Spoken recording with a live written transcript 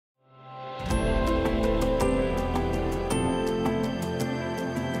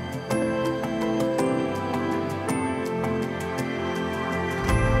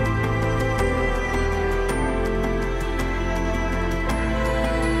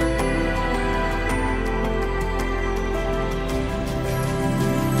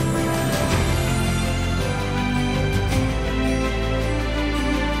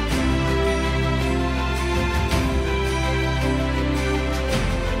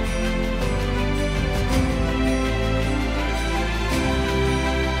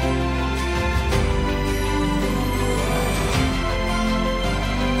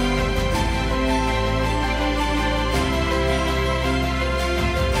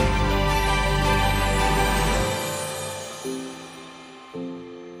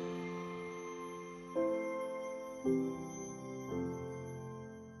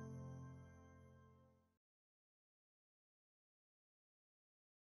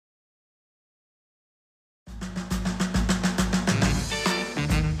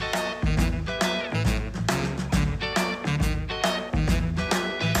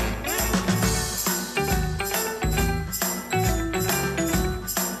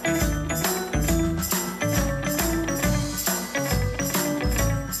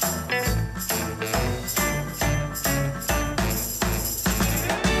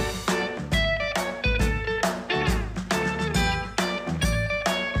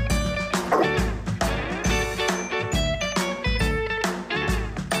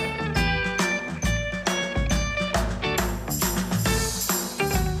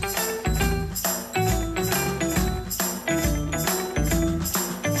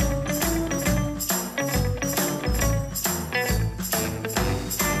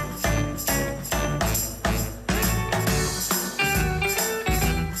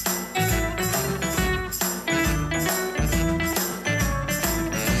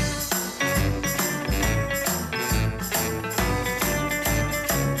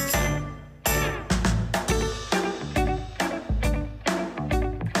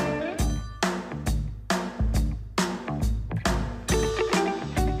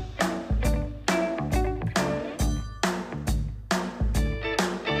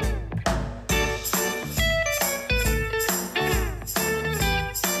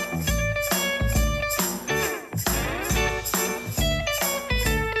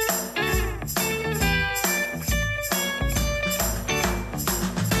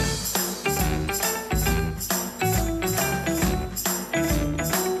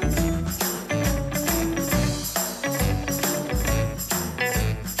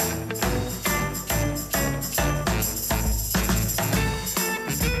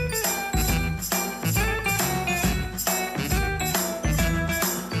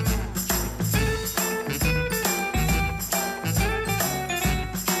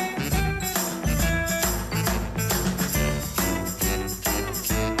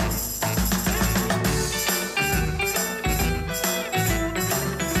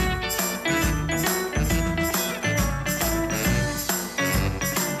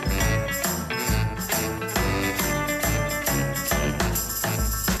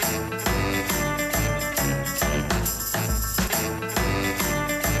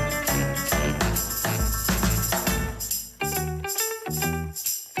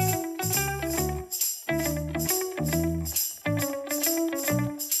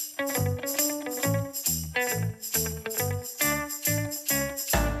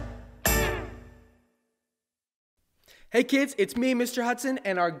Hey kids, it's me, Mr. Hudson,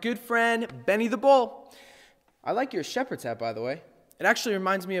 and our good friend, Benny the Bull. I like your shepherd's hat, by the way. It actually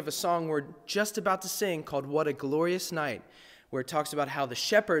reminds me of a song we're just about to sing called What a Glorious Night, where it talks about how the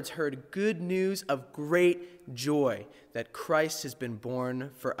shepherds heard good news of great joy, that Christ has been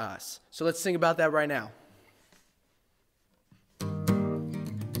born for us. So let's sing about that right now.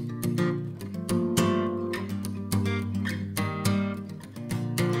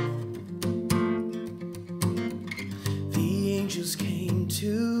 Angels came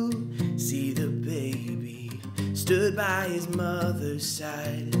to see the baby, stood by his mother's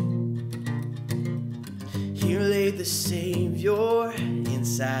side. Here lay the Savior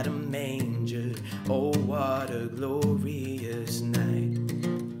inside a manger. Oh, what a glorious night.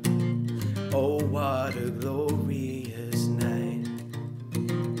 Oh, what a glorious night.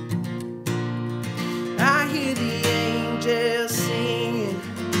 I hear the angels singing,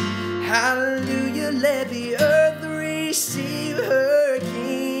 hallelujah, let the earth receive her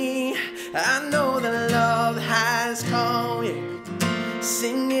King. I know that love has come here.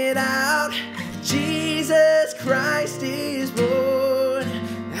 Sing it out. Jesus Christ is born.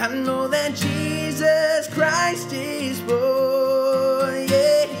 I know that Jesus Christ is born.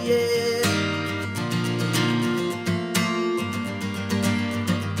 Yeah, yeah.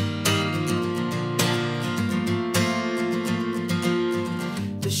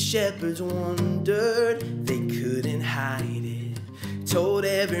 The shepherds wondered, they couldn't hide it, told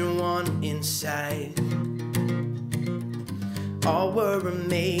everyone inside. All were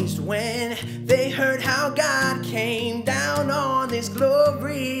amazed when they heard how God came down on this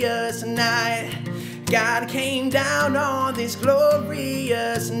glorious night. God came down on this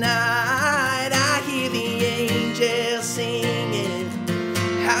glorious night. I hear the angels singing,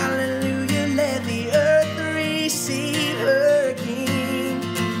 hallelujah, let the earth receive her King.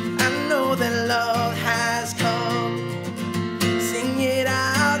 I know that love has come. Sing it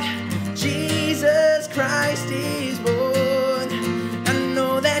out. Jesus Christ is born. I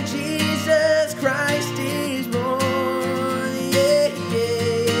know that Jesus Christ is born. Yeah, yeah.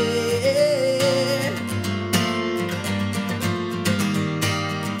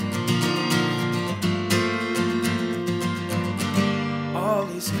 All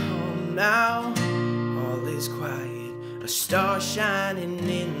is calm now, all is quiet, a star shining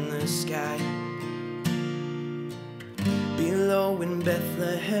in the sky. Below in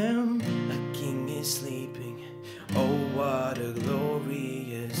Bethlehem, a king is sleeping. Oh, what a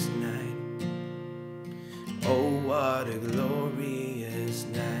glorious night. Oh, what a glorious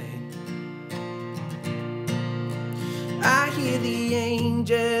night. I hear the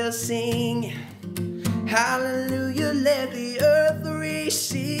angels sing, hallelujah, let the earth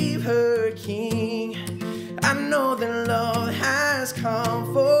receive her King. I know that love has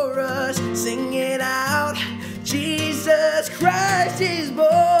come for us. Sing it out. Jesus Christ is born.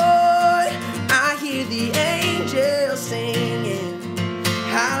 I hear the angels singing,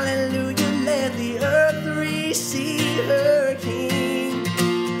 hallelujah, let the earth receive her King.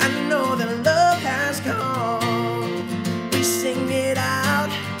 I know that love has come. We sing it out.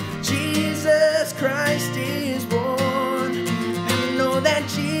 Jesus Christ is born. I know that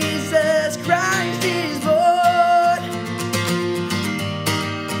Jesus Christ is born.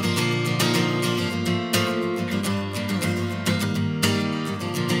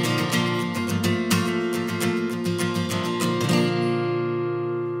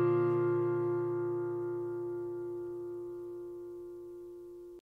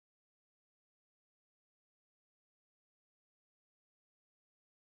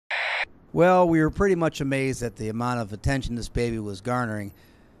 Well, we were pretty much amazed at the amount of attention this baby was garnering.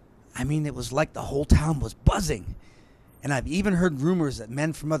 I mean, it was like the whole town was buzzing. And I've even heard rumors that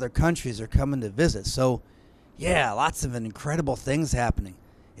men from other countries are coming to visit. So, yeah, lots of incredible things happening.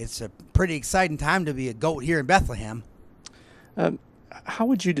 It's a pretty exciting time to be a goat here in Bethlehem. How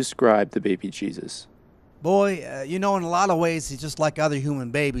would you describe the baby Jesus? Boy, in a lot of ways, he's just like other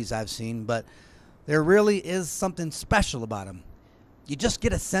human babies I've seen, but there really is something special about him. You just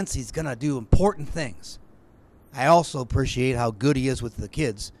get a sense he's going to do important things. I also appreciate how good he is with the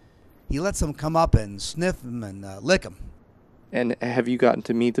kids. He lets them come up and sniff him and lick him. And have you gotten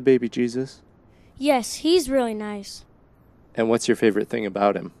to meet the baby Jesus? Yes, he's really nice. And what's your favorite thing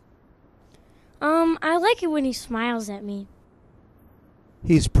about him? I like it when he smiles at me.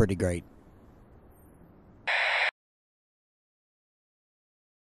 He's pretty great.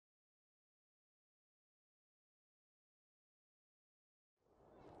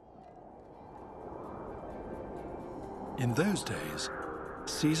 In those days,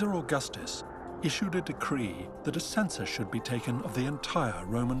 Caesar Augustus issued a decree that a census should be taken of the entire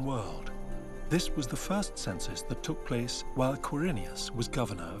Roman world. This was the first census that took place while Quirinius was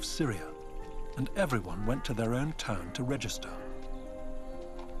governor of Syria, and everyone went to their own town to register.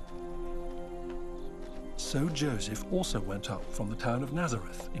 So Joseph also went up from the town of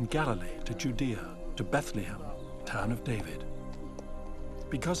Nazareth in Galilee to Judea, to Bethlehem, town of David,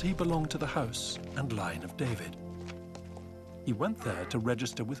 because he belonged to the house and line of David. He went there to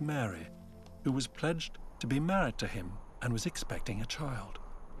register with Mary, who was pledged to be married to him and was expecting a child.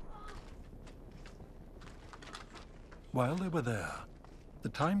 While they were there, the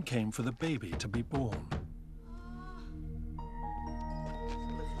time came for the baby to be born.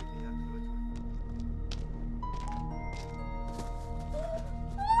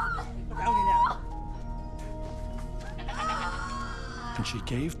 And she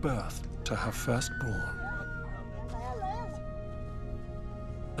gave birth to her firstborn,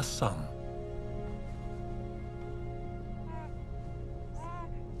 a son.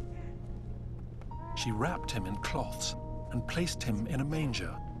 She wrapped him in cloths and placed him in a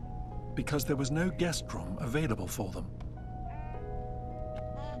manger, because there was no guest room available for them.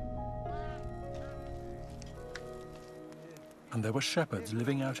 And there were shepherds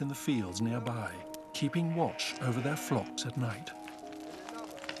living out in the fields nearby, keeping watch over their flocks at night.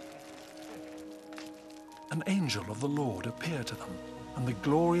 An angel of the Lord appeared to them, and the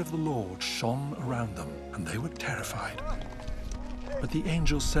glory of the Lord shone around them, and they were terrified. But the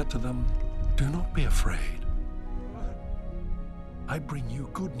angel said to them, "Do not be afraid. I bring you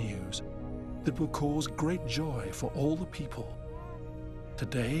good news that will cause great joy for all the people.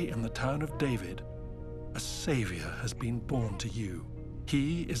 Today in the town of David, a Savior has been born to you.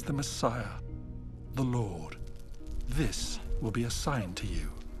 He is the Messiah, the Lord. This will be a sign to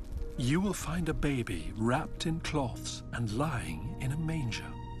you. You will find a baby wrapped in cloths and lying in a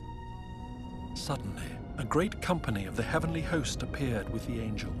manger." Suddenly, a great company of the heavenly host appeared with the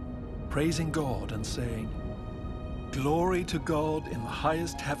angel, praising God and saying, "Glory to God in the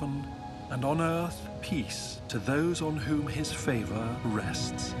highest heaven, and on earth peace to those on whom his favor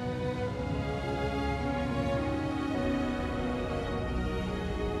rests."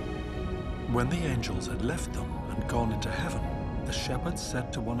 When the angels had left them and gone into heaven, the shepherds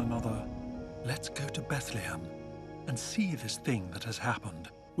said to one another, "Let's go to Bethlehem and see this thing that has happened,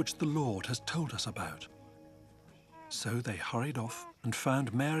 which the Lord has told us about." So they hurried off and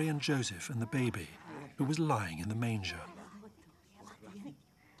found Mary and Joseph and the baby, who was lying in the manger.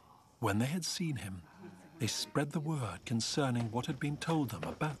 When they had seen him, they spread the word concerning what had been told them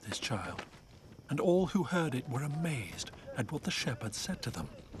about this child, and all who heard it were amazed at what the shepherds said to them.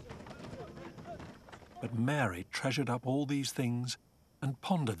 But Mary treasured up all these things and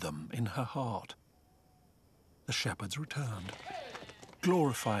pondered them in her heart. The shepherds returned,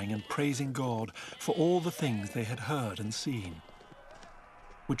 glorifying and praising God for all the things they had heard and seen,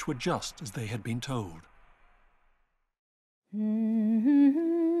 which were just as they had been told.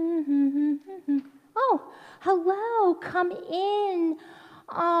 Oh, hello, come in.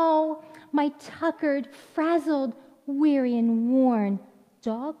 Oh, my tuckered, frazzled, weary and worn,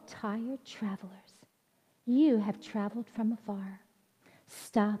 dog-tired travelers. You have traveled from afar.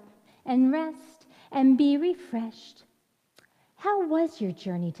 Stop and rest and be refreshed. How was your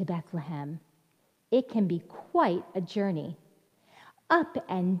journey to Bethlehem? It can be quite a journey. Up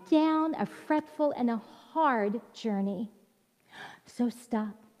and down, a fretful and a hard journey. So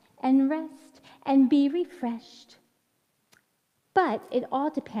stop and rest and be refreshed. But it all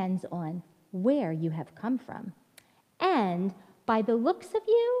depends on where you have come from. And by the looks of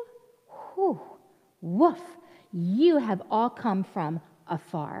you, woof, you have all come from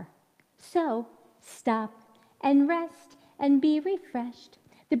afar. So stop and rest and be refreshed.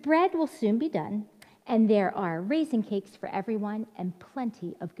 The bread will soon be done, and there are raisin cakes for everyone and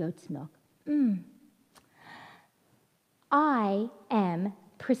plenty of goat's milk. I am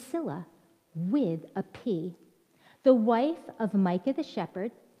Priscilla with a P, the wife of Micah the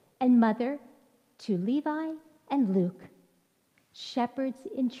shepherd and mother to Levi and Luke, shepherds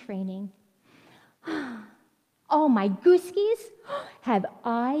in training. Oh, my gooskies, have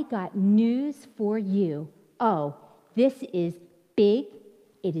I got news for you. Oh, this is big,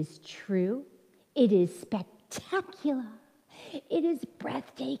 it is true, it is spectacular, it is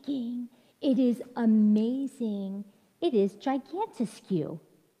breathtaking, it is amazing, it is gigantisque,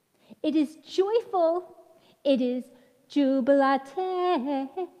 it is joyful, it is jubilate,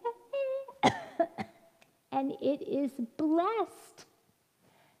 and it is blessed.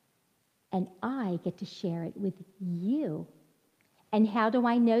 And I get to share it with you. And how do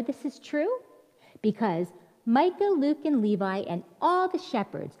I know this is true? Because Micah, Luke, and Levi, and all the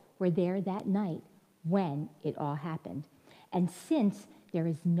shepherds were there that night when it all happened. And since there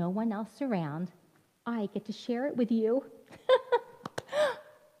is no one else around, I get to share it with you.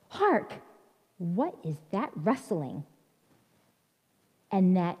 Hark! What is that rustling?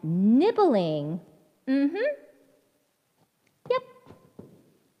 And that nibbling? Yep.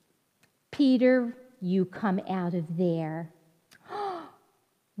 Peter, you come out of there.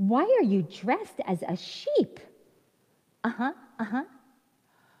 Why are you dressed as a sheep?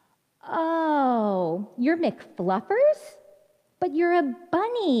 Oh, you're McFluffers? But you're a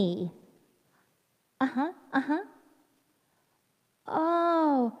bunny.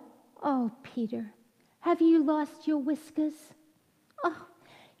 Oh, Peter, have you lost your whiskers? Oh,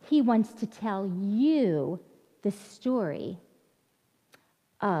 he wants to tell you the story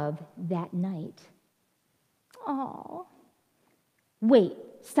of that night. Oh, wait,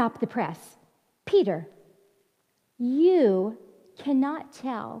 stop the press. Peter, you cannot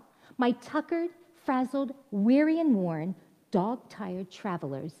tell my tuckered, frazzled, weary and worn, dog-tired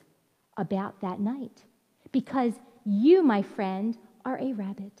travelers about that night, because you, my friend, are a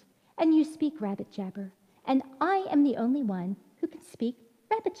rabbit, and you speak rabbit jabber, and I am the only one who can speak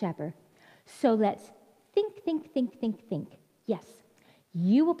rabbit jabber. So let's think. Yes,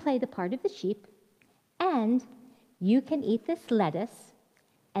 you will play the part of the sheep, and you can eat this lettuce,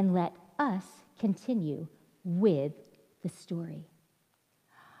 and let us continue with the story.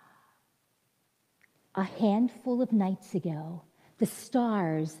 A handful of nights ago, the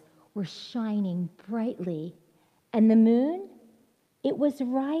stars were shining brightly, and the moon, it was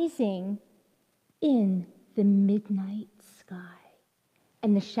rising in the midnight sky.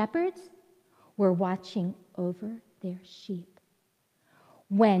 And the shepherds were watching over their sheep.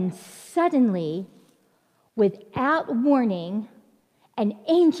 When suddenly, without warning, an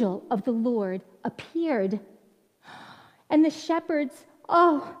angel of the Lord appeared. And the shepherds,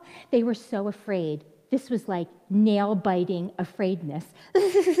 they were so afraid. This was like nail-biting afraidness.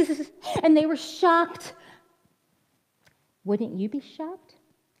 And they were shocked. Wouldn't you be shocked?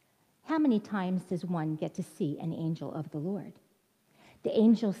 How many times does one get to see an angel of the Lord? The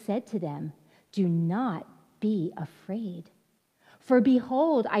angel said to them, "Do not be afraid. For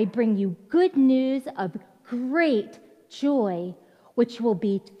behold, I bring you good news of great joy, which will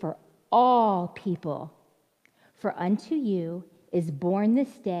be for all people. For unto you is born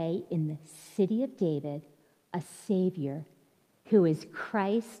this day in the city of David a Savior, who is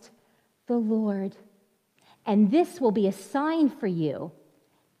Christ the Lord. And this will be a sign for you."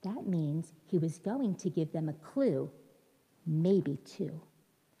 That means he was going to give them a clue, maybe two.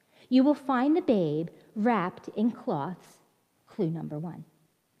 "You will find the babe wrapped in cloths," clue number 1,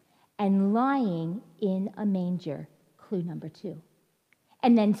 "and lying in a manger," clue number 2.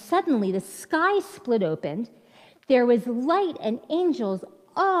 And then suddenly the sky split open. There was light and angels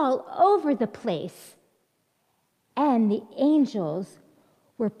all over the place. And the angels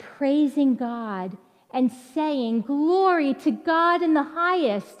were praising God and saying, "Glory to God in the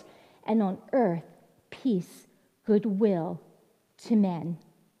highest, and on earth peace, goodwill to men."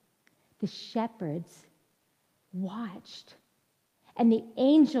 The shepherds watched, and the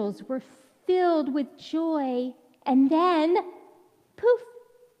angels were filled with joy. And then, poof,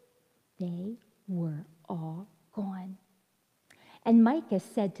 they were all gone. And Micah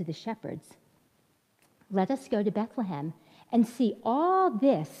said to the shepherds, "Let us go to Bethlehem and see all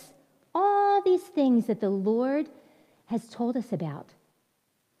these things that the Lord has told us about."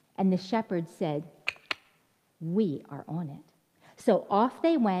 And the shepherds said, "We are on it." So off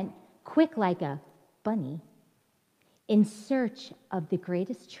they went, quick like a bunny, in search of the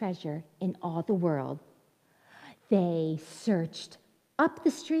greatest treasure in all the world. They searched up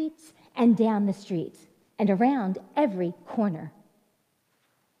the streets and down the streets and around every corner.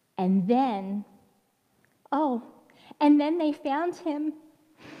 And then they found him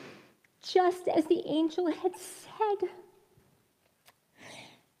just as the angel had said.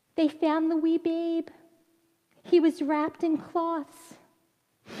 They found the wee babe. He was wrapped in cloths.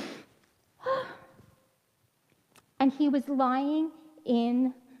 And he was lying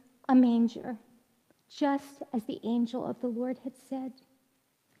in a manger, just as the angel of the Lord had said.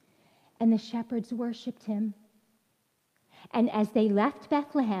 And the shepherds worshiped him. And as they left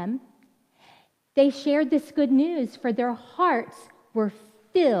Bethlehem, they shared this good news, for their hearts were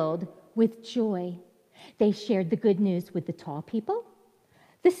filled with joy. They shared the good news with the tall people,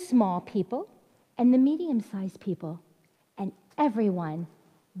 the small people, and the medium-sized people. And everyone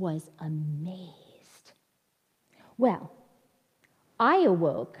was amazed. Well, I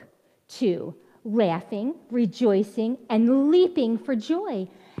awoke to laughing, rejoicing, and leaping for joy.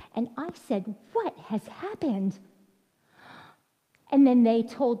 And I said, "What has happened?" And then they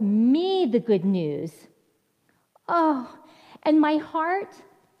told me the good news. And my heart,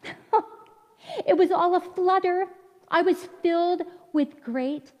 it was all aflutter. I was filled with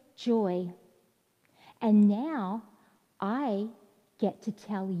great joy. And now I get to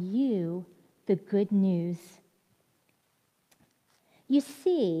tell you the good news. You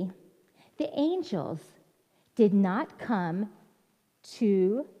see, the angels did not come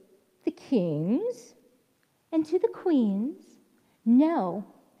to the kings and to the queens. No,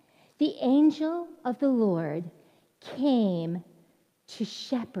 the angel of the Lord came to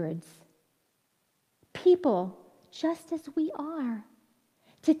shepherds, people just as we are,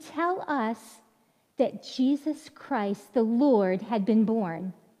 to tell us that Jesus Christ, the Lord, had been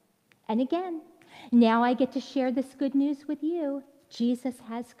born. And again, now I get to share this good news with you. Jesus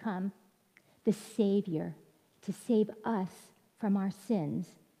has come, the Savior, to save us from our sins.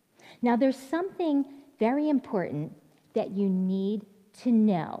 Now, there's something very important that you need to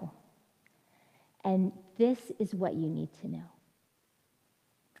know. And this is what you need to know.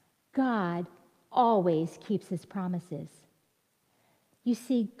 God always keeps his promises. You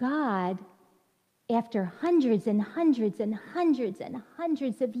see, God, after hundreds and hundreds and hundreds and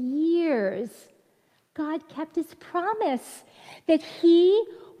hundreds of years, God kept his promise that he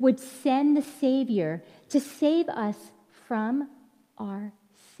would send the Savior to save us from our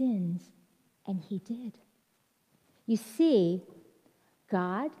sins. And he did. You see,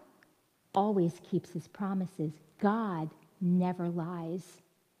 God always keeps his promises. God never lies.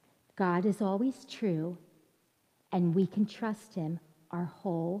 God is always true, and we can trust him our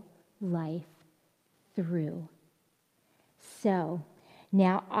whole life through. So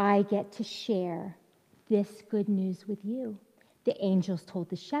now I get to share this good news with you. The angels told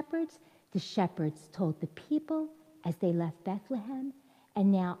the shepherds told the people as they left Bethlehem,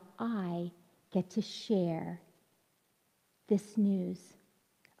 and now I get to share this news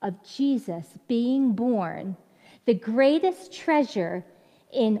of Jesus being born, the greatest treasure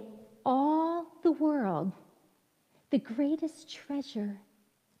in all the world, the greatest treasure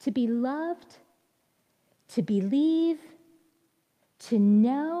to be loved, to believe, to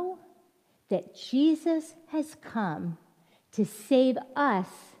know that Jesus has come to save us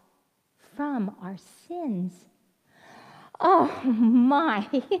from our sins. Oh my,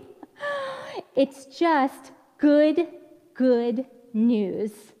 it's just good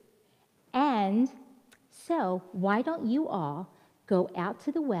news. And so why don't you all go out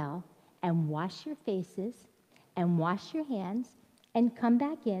to the well and wash your faces and wash your hands and come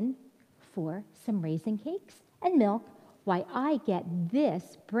back in for some raisin cakes and milk while I get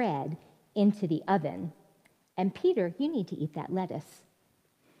this bread into the oven. And Peter, you need to eat that lettuce.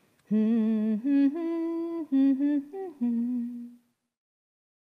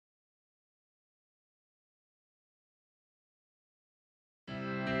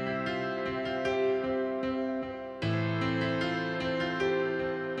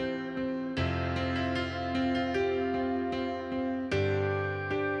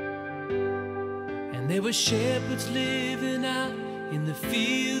 And there were shepherds living out in the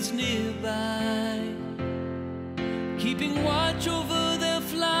fields nearby, keeping watch over their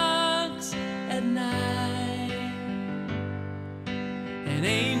flocks at night. An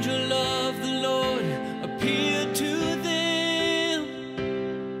angel of the Lord appeared to them,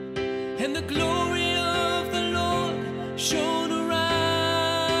 and the glory of the Lord shone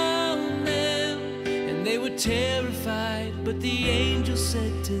around them. And they were terrified, but the angel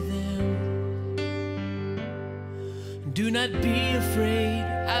said to them, "Do not be afraid,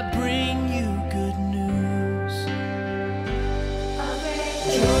 I bring you good news.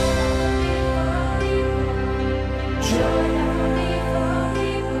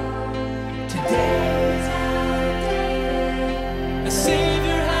 Today, a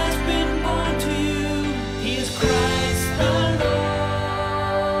Savior has been born to you. He is Christ the Lord.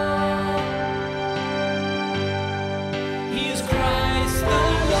 He is Christ the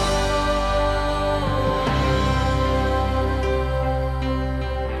Lord."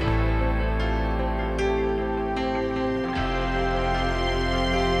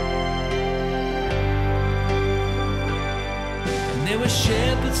 There were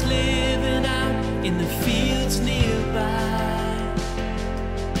shepherds living out in the fields nearby,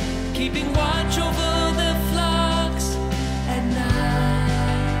 keeping watch over their flocks at night.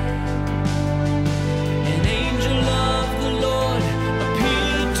 An angel of the Lord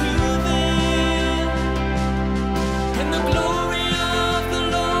appeared to them, and the glory of the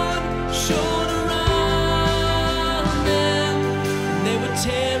Lord shone around them. And they were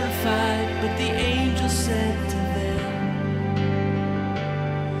terrified, but the angel said to them,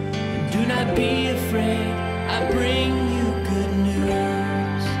 "Do not be afraid, I bring you good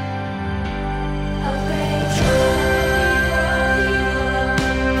news. A great joy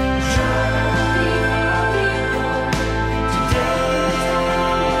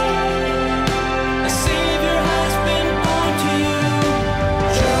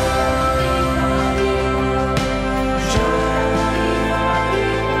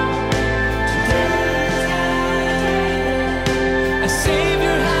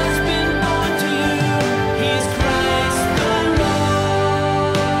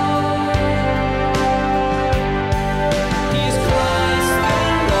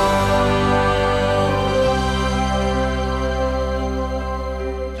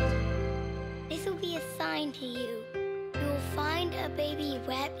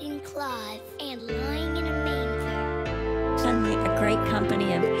and lying in a manger. Suddenly, a great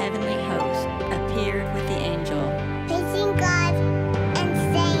company of heavenly hosts appeared with the angel, Praising God and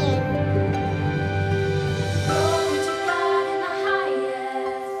saying, Glory to God in the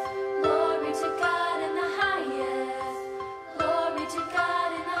highest. Glory to God in the highest. Glory to God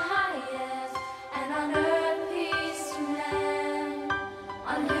in the highest. And on earth peace to men,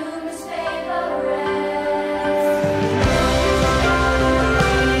 on whom his favor rests. Glory to God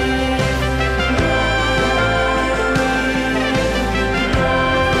in the highest.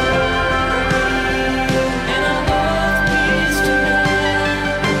 Glory to God in the highest. And on earth peace to men,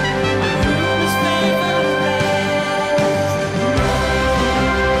 on whom his favor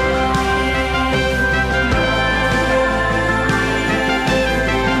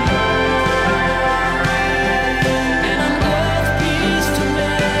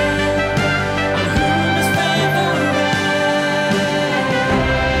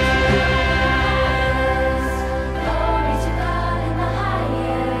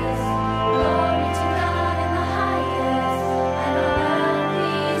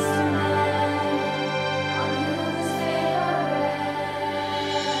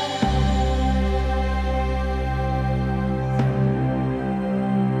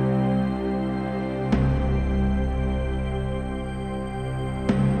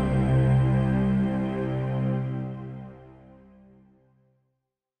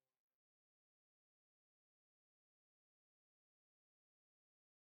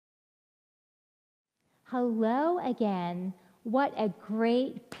Hello again. What a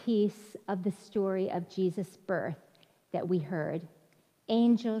great piece of the story of Jesus' birth that we heard.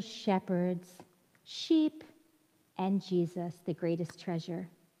 Angels, shepherds, sheep, and Jesus, the greatest treasure.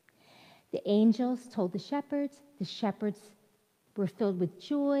 The angels told the shepherds were filled with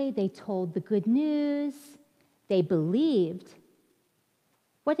joy. They told the good news. They believed.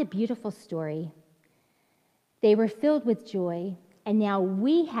 What a beautiful story. They were filled with joy, and now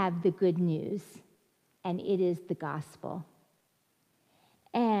we have the good news, and it is the gospel.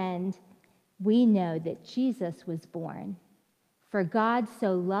 And we know that Jesus was born. For God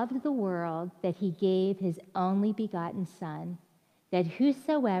so loved the world that he gave his only begotten Son, that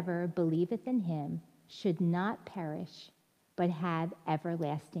whosoever believeth in him should not perish, but have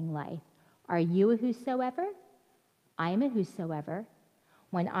everlasting life. Are you a whosoever? I am a whosoever.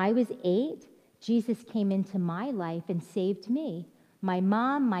 When I was 8, Jesus came into my life and saved me. My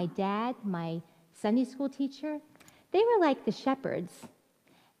mom, my dad, my Sunday school teacher, they were like the shepherds.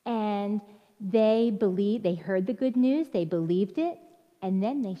 And they heard the good news, they believed it, and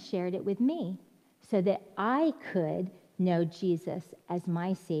then they shared it with me so that I could know Jesus as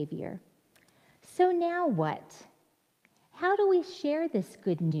my Savior. So now what? How do we share this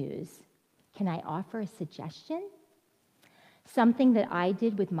good news? Can I offer a suggestion? Something that I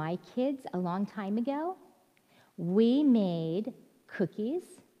did with my kids a long time ago. We made cookies,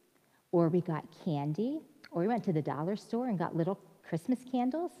 or we got candy, or we went to the dollar store and got little Christmas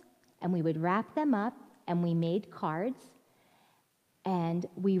candles, and we would wrap them up, and we made cards, and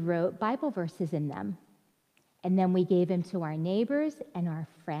we wrote Bible verses in them. And then we gave them to our neighbors and our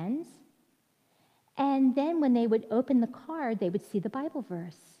friends. And then when they would open the card, they would see the Bible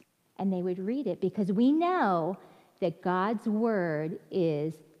verse, and they would read it, because we know that God's word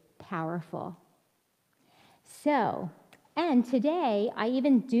is powerful. So, and today, I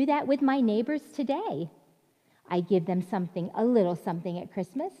even do that with my neighbors today. I give them something, a little something at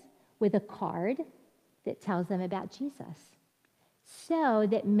Christmas with a card that tells them about Jesus, so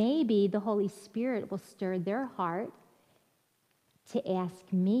that maybe the Holy Spirit will stir their heart to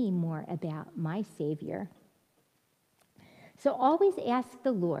ask me more about my Savior. So always ask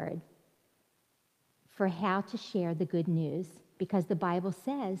the Lord for how to share the good news, because the Bible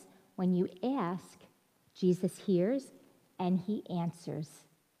says when you ask, Jesus hears and he answers,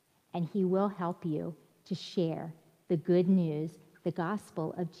 and he will help you to share the good news, the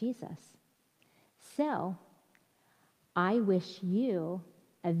gospel of Jesus. So, I wish you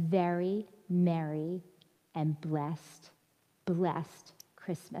a very merry and blessed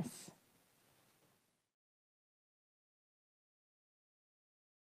Christmas.